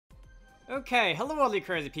Okay, hello all you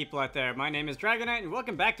crazy people out there. My name is Dragonite, and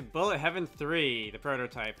welcome back to Bullet Heaven 3, the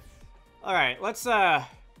prototype. Alright, let's, I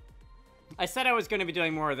said I was going to be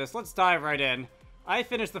doing more of this. Let's dive right in. I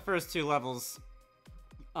finished the first two levels,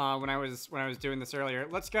 when I was doing this earlier.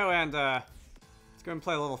 Let's go and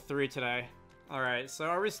play level 3 today. Alright, so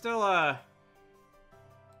are we still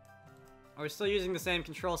using the same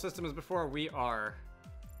control system as before? We are.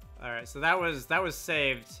 Alright, so that was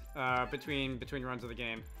saved, between runs of the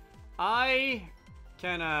game. I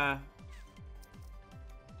can, let's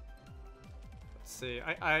see,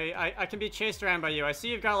 I can be chased around by you. I see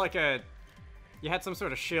you've got like you had some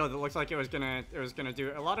sort of shield that looks like it was gonna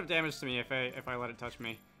do a lot of damage to me if I let it touch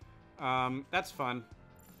me. That's fun.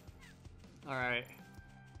 Alright.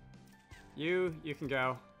 You can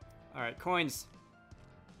go. Alright, coins.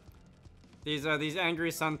 These angry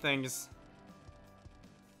sun things.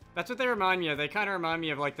 That's what they remind me of. They kind of remind me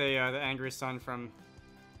of like the angry sun from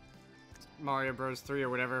Mario Bros. 3 or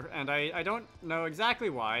whatever, and I don't know exactly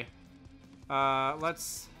why.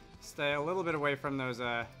 Let's stay a little bit away from those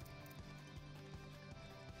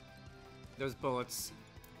bullets.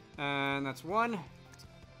 And that's one.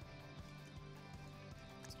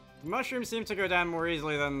 Mushrooms seem to go down more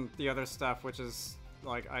easily than the other stuff, which is,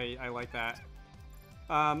 like, I like that.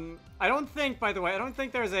 I don't think, by the way, I don't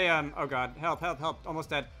think there's a, oh god, help, almost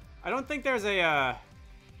dead. I don't think there's a,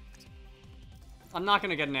 I'm not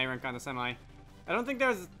gonna get an A rank on the semi. I don't think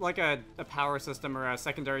there's like a power system or a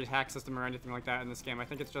secondary hack system or anything like that in this game. I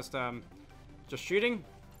think it's just shooting,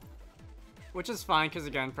 which is fine because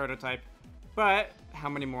again, prototype. But how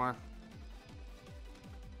many more?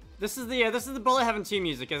 This is the Bullet Heaven 2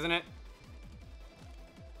 music, isn't it?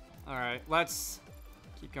 All right, let's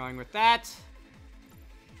keep going with that,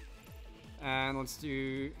 and let's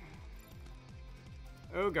do.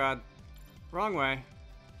 Oh god, wrong way.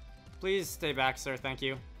 Please stay back, sir. Thank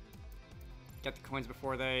you. Get the coins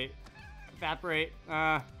before they evaporate.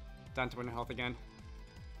 Down to 1 health again.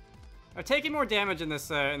 I've taken more damage in this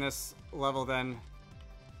level than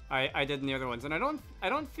I did in the other ones, and I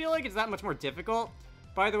don't feel like it's that much more difficult.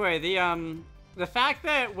 By the way, the fact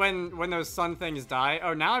that when those sun things die,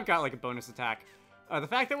 oh, now I've got like a bonus attack. The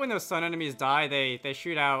fact that when those sun enemies die, they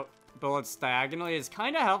shoot out bullets diagonally is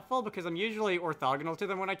kind of helpful because I'm usually orthogonal to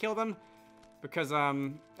them when I kill them. Because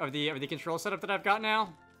of the control setup that I've got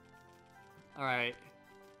now. All right.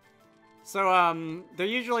 So they're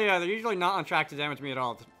usually not on track to damage me at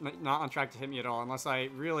all. Not on track to hit me at all, unless I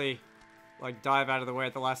really like dive out of the way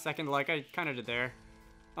at the last second, like I kind of did there.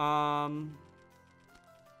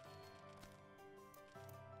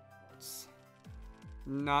 Let's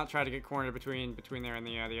not try to get cornered between there and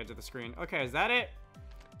the edge of the screen. Okay, is that it?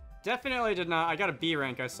 Definitely did not. I got a B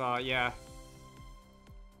rank. I saw. Yeah.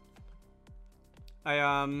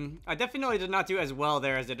 I definitely did not do as well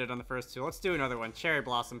there as I did on the first two. Let's do another one. Cherry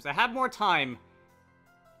Blossoms. I had more time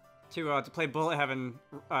to play Bullet Heaven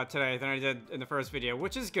today than I did in the first video,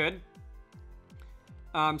 which is good.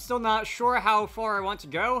 Still not sure how far I want to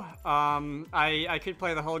go. I could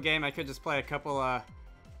play the whole game. I could just play a couple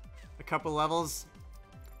levels.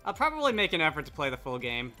 I'll probably make an effort to play the full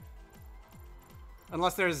game.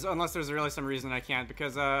 Unless there's really some reason I can't,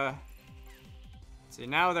 because see,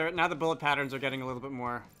 now the bullet patterns are getting a little bit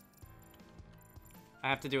more. I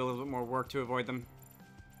have to do a little bit more work to avoid them.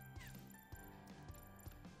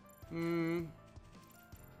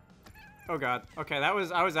 Oh god. Okay, I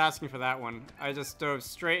was asking for that one. I just dove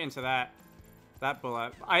straight into that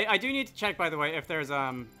bullet. I do need to check, by the way, if there's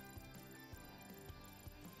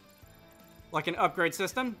like an upgrade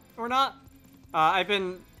system or not. I've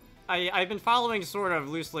been following sort of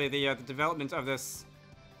loosely the development of this.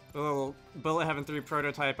 The little Bullet Heaven 3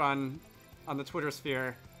 prototype on the Twitter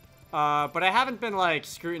sphere. But I haven't been, like,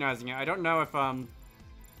 scrutinizing it. I don't know if, I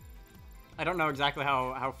don't know exactly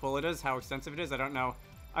how full it is, how extensive it is. I don't know.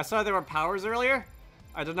 I saw there were powers earlier.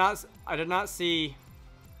 I did not see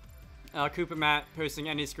Koopa Matt posting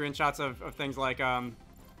any screenshots of things like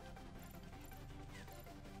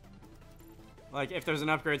if there's an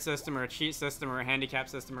upgrade system or a cheat system or a handicap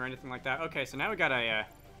system or anything like that. Okay, so now we got a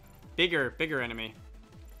bigger enemy.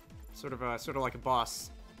 Sort of like a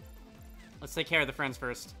boss. Let's take care of the friends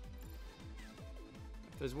first.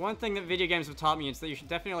 If there's one thing that video games have taught me, it's that you should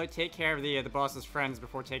definitely take care of the boss's friends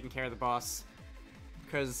before taking care of the boss.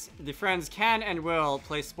 Because the friends can and will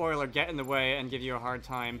play spoiler, get in the way, and give you a hard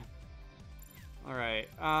time. Alright,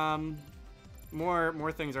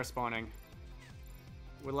 more things are spawning.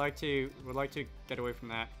 Would like to get away from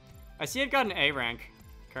that. I see I've got an A rank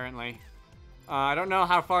currently. I don't know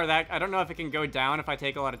how far I don't know if it can go down if I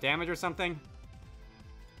take a lot of damage or something.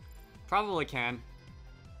 Probably can.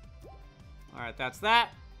 Alright, that's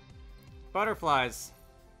that. Butterflies.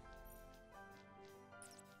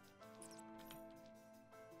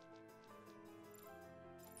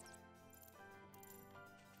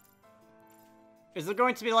 Is there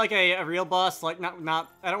going to be like a real boss? Like not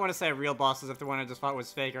I don't want to say a real boss as if the one I just fought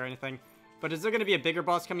was fake or anything. But is there going to be a bigger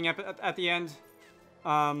boss coming up at the end?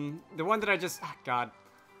 The one that I just God.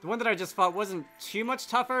 The one that I just fought wasn't too much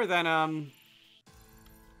tougher than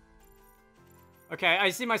Okay, I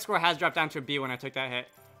see my score has dropped down to a B when I took that hit.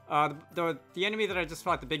 The enemy that I just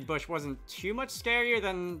fought, the big bush, wasn't too much scarier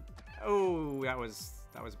than oh, that was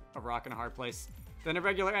a rock in a hard place. Than a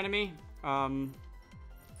regular enemy. I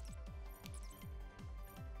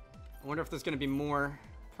wonder if there's going to be more.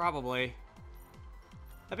 Probably.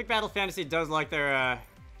 Epic Battle Fantasy does like their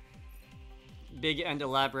big and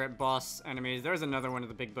elaborate boss enemies. There's another one of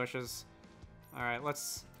the big bushes. Alright,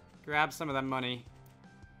 let's grab some of that money.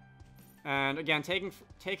 And again,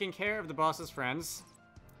 taking care of the boss's friends.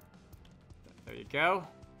 There you go.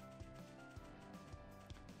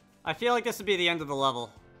 I feel like this would be the end of the level.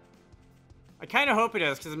 I kind of hope it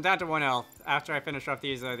is, because I'm down to 1 health after I finish off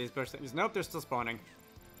these bush things. Nope, they're still spawning.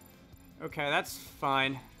 Okay, that's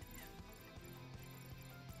fine.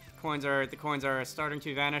 The coins are starting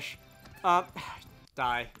to vanish.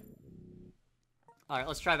 Die. Alright,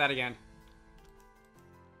 let's try that again.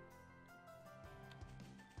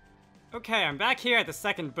 Okay, I'm back here at the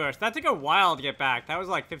second bush. That took a while to get back. That was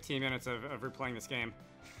like 15 minutes of replaying this game.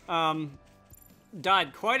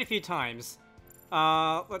 Died quite a few times.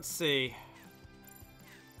 Let's see.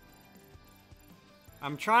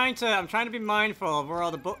 I'm trying to be mindful of where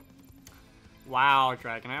all the Wow,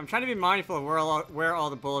 Dragonite. I'm trying to be mindful of where all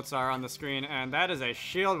the bullets are on the screen, and that is a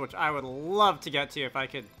shield, which I would love to get to if I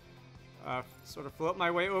could sort of float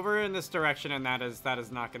my way over in this direction, and that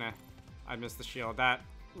is not gonna... I missed the shield. That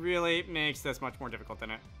really makes this much more difficult than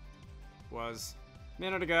it was a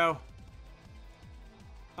minute ago.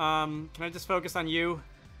 Can I just focus on you?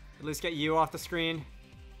 At least get you off the screen?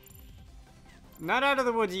 Not out of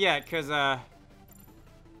the woods yet, because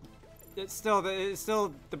it's still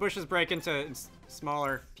the bushes break into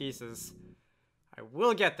smaller pieces. I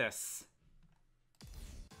will get this.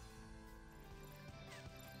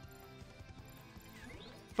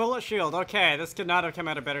 Bullet shield. Okay, this could not have come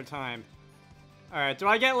at a better time. All right, do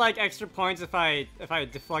I get like extra points if I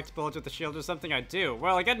deflect bullets with the shield or something? I do.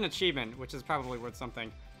 Well, I get an achievement, which is probably worth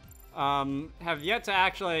something. Have yet to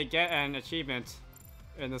actually get an achievement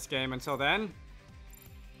in this game until then.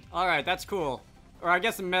 All right, that's cool. Or I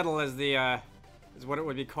guess a medal is is what it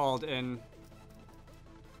would be called in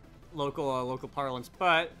local parlance.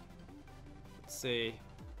 But let's see.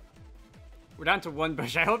 We're down to 1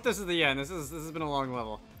 bush. I hope this is the end. This has been a long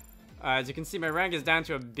level. As you can see, my rank is down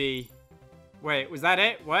to a B. Wait, was that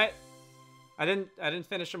it? What? I didn't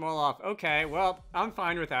finish them all off. Okay, well, I'm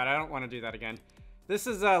fine with that. I don't want to do that again. This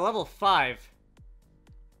is level 5.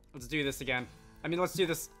 Let's do this again. I mean, let's do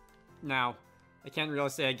this now. I can't really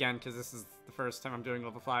say again because this is the first time I'm doing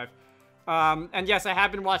level 5. And yes, I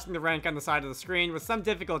have been watching the rank on the side of the screen with some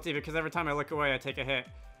difficulty because every time I look away, I take a hit.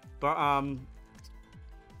 But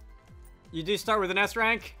you do start with an S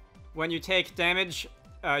rank. When you take damage,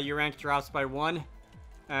 your rank drops by 1.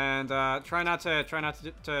 And try not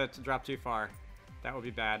to drop too far. That would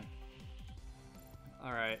be bad.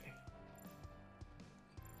 All right.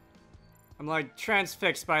 I'm like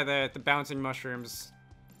transfixed by the bouncing mushrooms.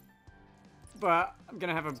 But I'm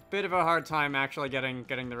gonna have a bit of a hard time actually getting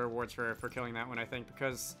the rewards for killing that one, I think,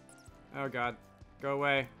 because oh god, go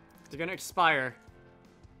away. They're gonna expire.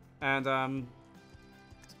 And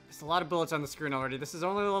there's a lot of bullets on the screen already. This is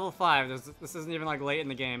only level 5. This isn't even like late in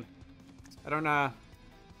the game. I don't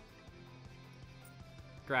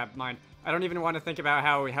grab mine. I don't even want to think about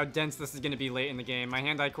how dense this is gonna be late in the game. My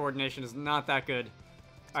hand-eye coordination is not that good.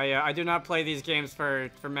 I do not play these games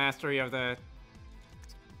for mastery of the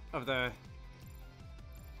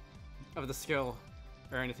skill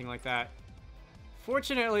or anything like that.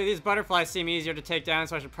 Fortunately, these butterflies seem easier to take down,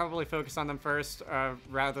 so I should probably focus on them first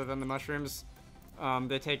rather than the mushrooms.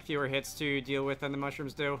 They take fewer hits to deal with than the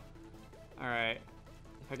mushrooms do. Alright.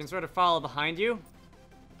 If I can sort of follow behind you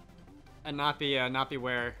and not be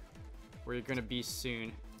where you're gonna be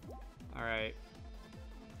soon. Alright.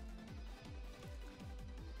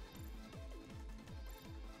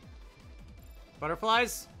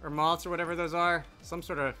 Butterflies? Or moths or whatever those are. Some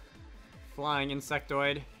sort of flying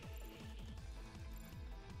insectoid.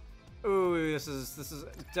 Ooh, this is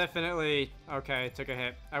definitely... Okay, took a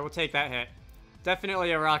hit. I will take that hit. Definitely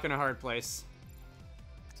a rock in a hard place.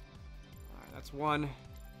 Alright, that's 1. Can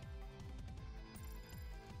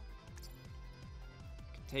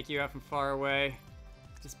take you out from far away.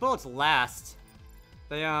 These bullets last.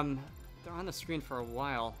 They they're on the screen for a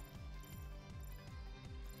while.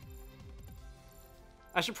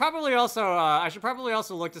 I should probably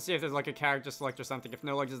also look to see if there's like a character select or something. If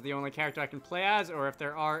No Legs is the only character I can play as, or if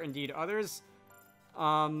there are indeed others.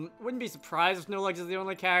 Wouldn't be surprised if No Legs is the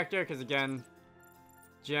only character, because again,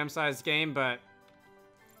 GM-sized game, but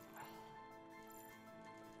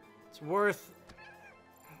it's worth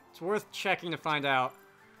checking to find out.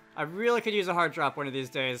 I really could use a hard drop one of these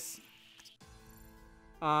days.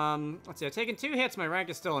 Let's see, I've taken 2 hits, my rank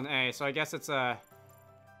is still an A, so I guess it's a...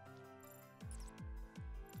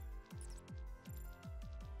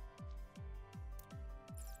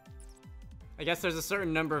 I guess there's a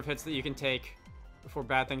certain number of hits that you can take before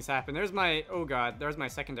bad things happen. There's my... Oh god, there's my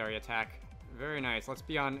secondary attack. Very nice. Let's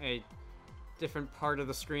be on a different part of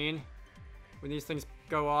the screen when these things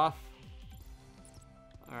go off.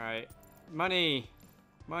 Alright. Money!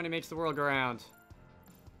 Money makes the world go round.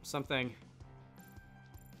 Something.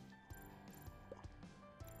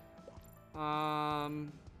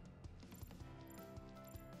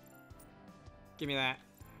 Give me that.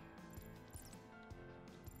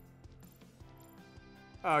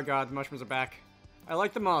 Oh god, the mushrooms are back. I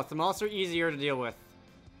like the moths. The moths are easier to deal with.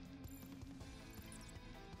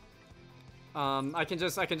 I can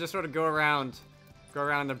just sort of go around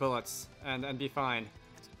the bullets and be fine.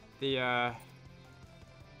 The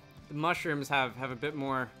mushrooms have a bit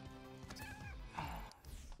more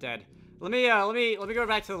dead. Let me go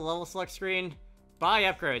back to the level select screen. Buy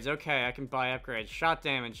upgrades. Okay, I can buy upgrades. Shot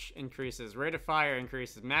damage increases. Rate of fire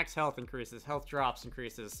increases. Max health increases. Health drops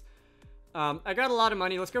increases. I got a lot of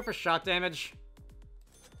money. Let's go for shot damage.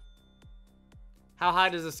 How high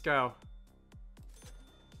does this go?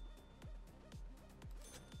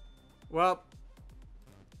 Well,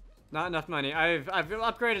 not enough money. I've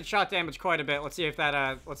upgraded shot damage quite a bit. Let's see if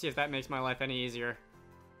that makes my life any easier.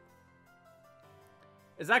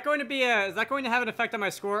 Is that going to have an effect on my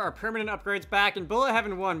score? Are permanent upgrades back? In Bullet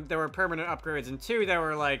Heaven 1, there were permanent upgrades, and 2, there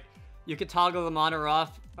were like you could toggle them on or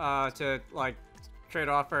off to like trade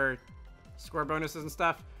off for score bonuses and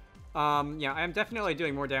stuff. Yeah, I am definitely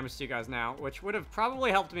doing more damage to you guys now, which would have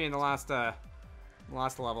probably helped me in the last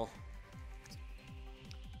level.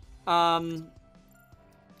 Permanent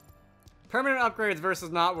upgrades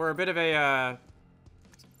versus not were a bit of a,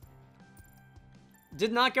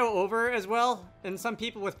 did not go over as well. And some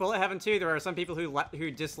people with Bullet Heaven 2, there are some people who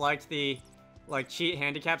disliked the, like, cheat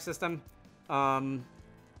handicap system. Because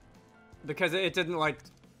it didn't, like,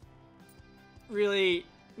 really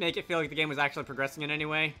make it feel like the game was actually progressing in any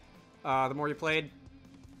way. The more you played,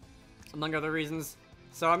 among other reasons.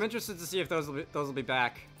 So I'm interested to see if those will be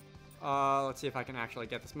back. Let's see if I can actually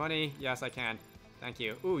get this money. Yes, I can. Thank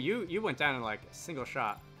you. Ooh, you went down in like a single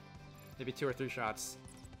shot. Maybe 2 or 3 shots.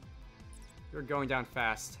 You're going down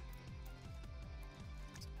fast.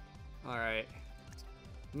 Alright.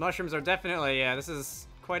 Mushrooms are definitely, yeah, this is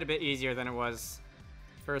quite a bit easier than it was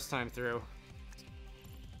first time through.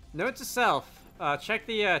 Note to self, check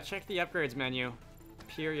the upgrades menu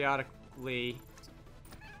periodically.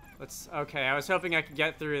 Okay, I was hoping I could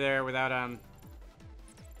get through there without,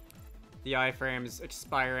 the iframes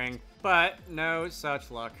expiring, but no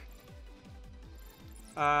such luck.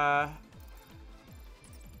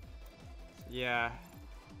 Yeah.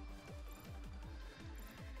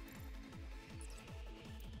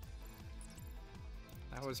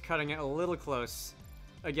 That was cutting it a little close.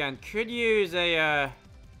 Again, could use a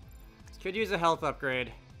health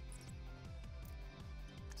upgrade.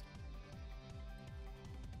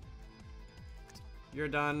 You're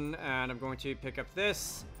done, and I'm going to pick up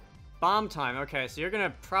this. Bomb time. Okay, so you're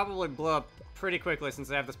gonna probably blow up pretty quickly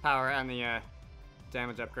since I have this power and the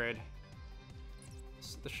damage upgrade.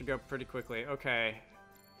 So this should go pretty quickly. Okay.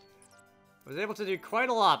 I was able to do quite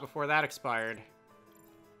a lot before that expired.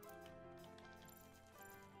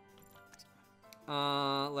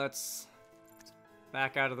 Let's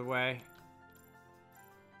back out of the way.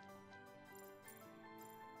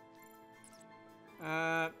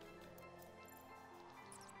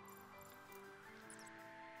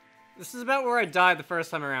 This is about where I died the first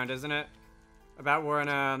time around, isn't it? About where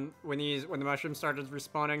when the mushrooms started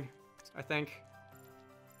respawning, I think.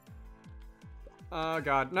 Oh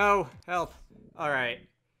god, no! Help! Alright.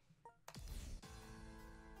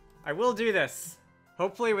 I will do this.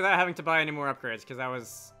 Hopefully without having to buy any more upgrades, because that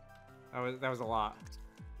was a lot.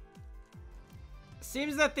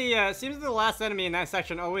 Seems that the last enemy in that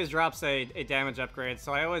section always drops a damage upgrade,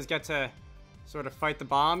 so I always get to sort of fight the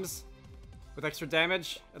bombs with extra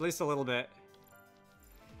damage, at least a little bit.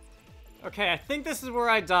 Okay, I think this is where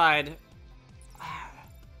I died.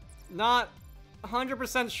 Not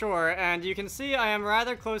 100% sure, and you can see I am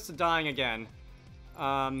rather close to dying again.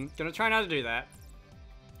 Gonna try not to do that.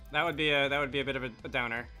 That would be a bit of a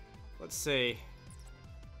downer. Let's see.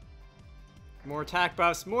 More attack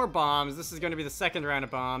buffs, more bombs. This is gonna be the second round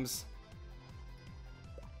of bombs.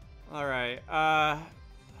 Alright, the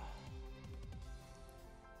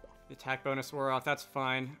attack bonus wore off, that's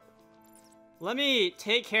fine. Let me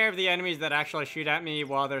take care of the enemies that actually shoot at me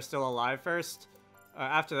while they're still alive first.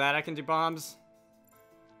 After that, I can do bombs.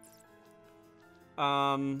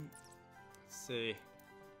 Let's see.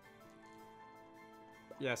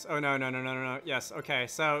 Yes, oh no. Yes, okay,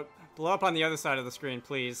 so blow up on the other side of the screen,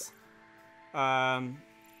 please. Would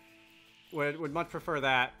much prefer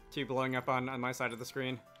that to blowing up on my side of the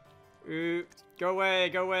screen. Ooh, go away,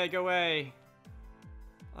 go away, go away.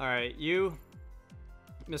 Alright, you,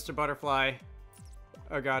 Mr. Butterfly.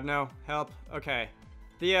 Oh god, no. Help. Okay.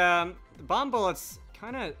 The bomb bullets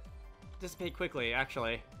kind of dissipate quickly,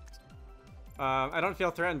 actually. I don't feel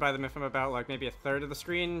threatened by them if I'm about, like, maybe a third of the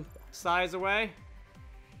screen size away.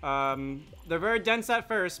 They're very dense at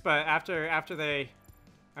first, but after they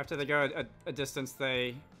go a distance,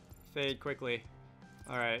 they fade quickly.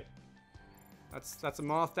 Alright. That's a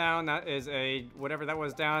moth down. That is a whatever that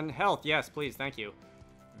was down. Health, yes, please, thank you.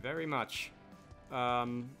 Very much.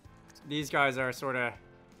 These guys are sort of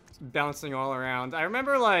bouncing all around. I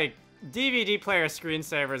remember, like, DVD player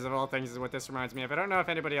screensavers of all things is what this reminds me of. I don't know if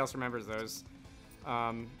anybody else remembers those.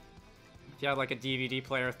 If you had, like, a DVD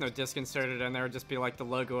player with no disc inserted in there, would just be, like, the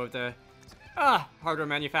logo of the hardware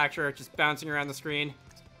manufacturer just bouncing around the screen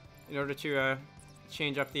in order to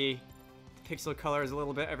change up the pixel colors a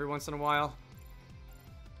little bit every once in a while.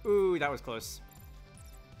 Ooh, that was close.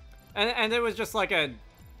 And it was just like a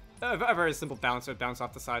very simple bounce. It would bounce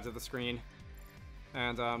off the sides of the screen.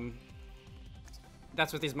 And,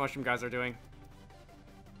 that's what these mushroom guys are doing.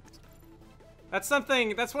 That's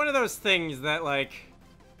one of those things that, like,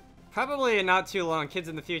 probably in not too long, kids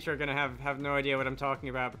in the future are gonna have no idea what I'm talking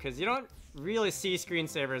about, because you don't really see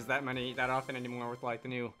screensavers that often anymore with, like, the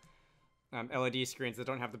new LED screens that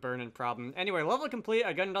don't have the burn-in problem. Anyway, level complete.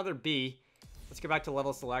 I got another B. Let's go back to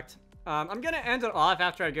level select. I'm gonna end it off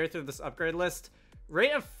after I go through this upgrade list.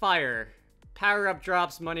 Rate of fire, power-up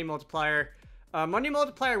drops, money multiplier. Money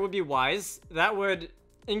multiplier would be wise. That would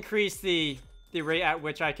increase the rate at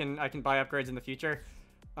which I can buy upgrades in the future.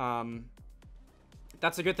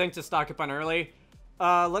 That's a good thing to stock up on early.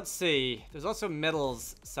 Let's see. There's also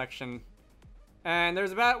medals section, and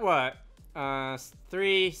there's about what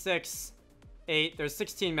 3, 6, 8. There's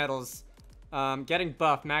 16 medals. Getting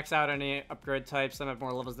buff, max out any upgrade type. Some have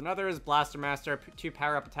more levels than others. Blaster Master, 2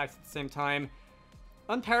 power-up attacks at the same time.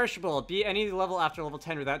 Unperishable, beat any level after level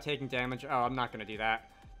 10 without taking damage. Oh, I'm not going to do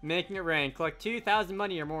that. Making it rain, collect 2,000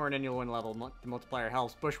 money or more in any one level. The multiplier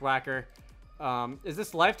helps. Bushwhacker. Is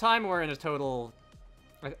this lifetime or in a total?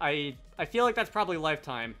 I feel like that's probably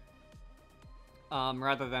lifetime.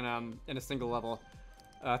 Rather than in a single level.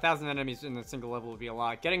 1,000 enemies in a single level would be a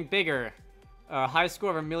lot. Getting bigger. High score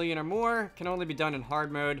of 1 million or more. Can only be done in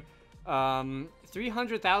hard mode.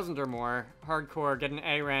 300,000 or more. Hardcore, get an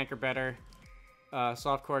A rank or better.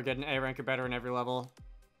 Softcore, get an A rank or better in every level.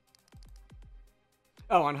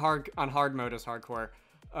 Oh, on hard mode is hardcore.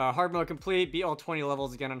 Hard mode complete, beat all 20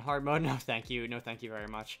 levels again on hard mode. No, thank you. No, thank you very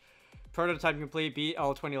much. Prototype complete, beat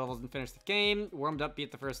all 20 levels and finish the game. Warmed up,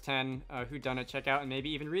 beat the first 10. Whodunit, check out, and maybe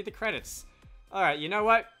even read the credits. Alright, you know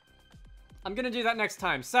what? I'm gonna do that next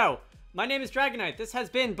time. So, my name is Dragonite. This has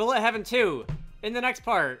been Bullet Heaven 2. In the next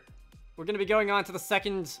part, we're gonna be going on to the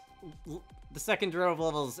second row of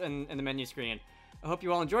levels in the menu screen. I hope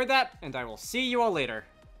you all enjoyed that, and I will see you all later.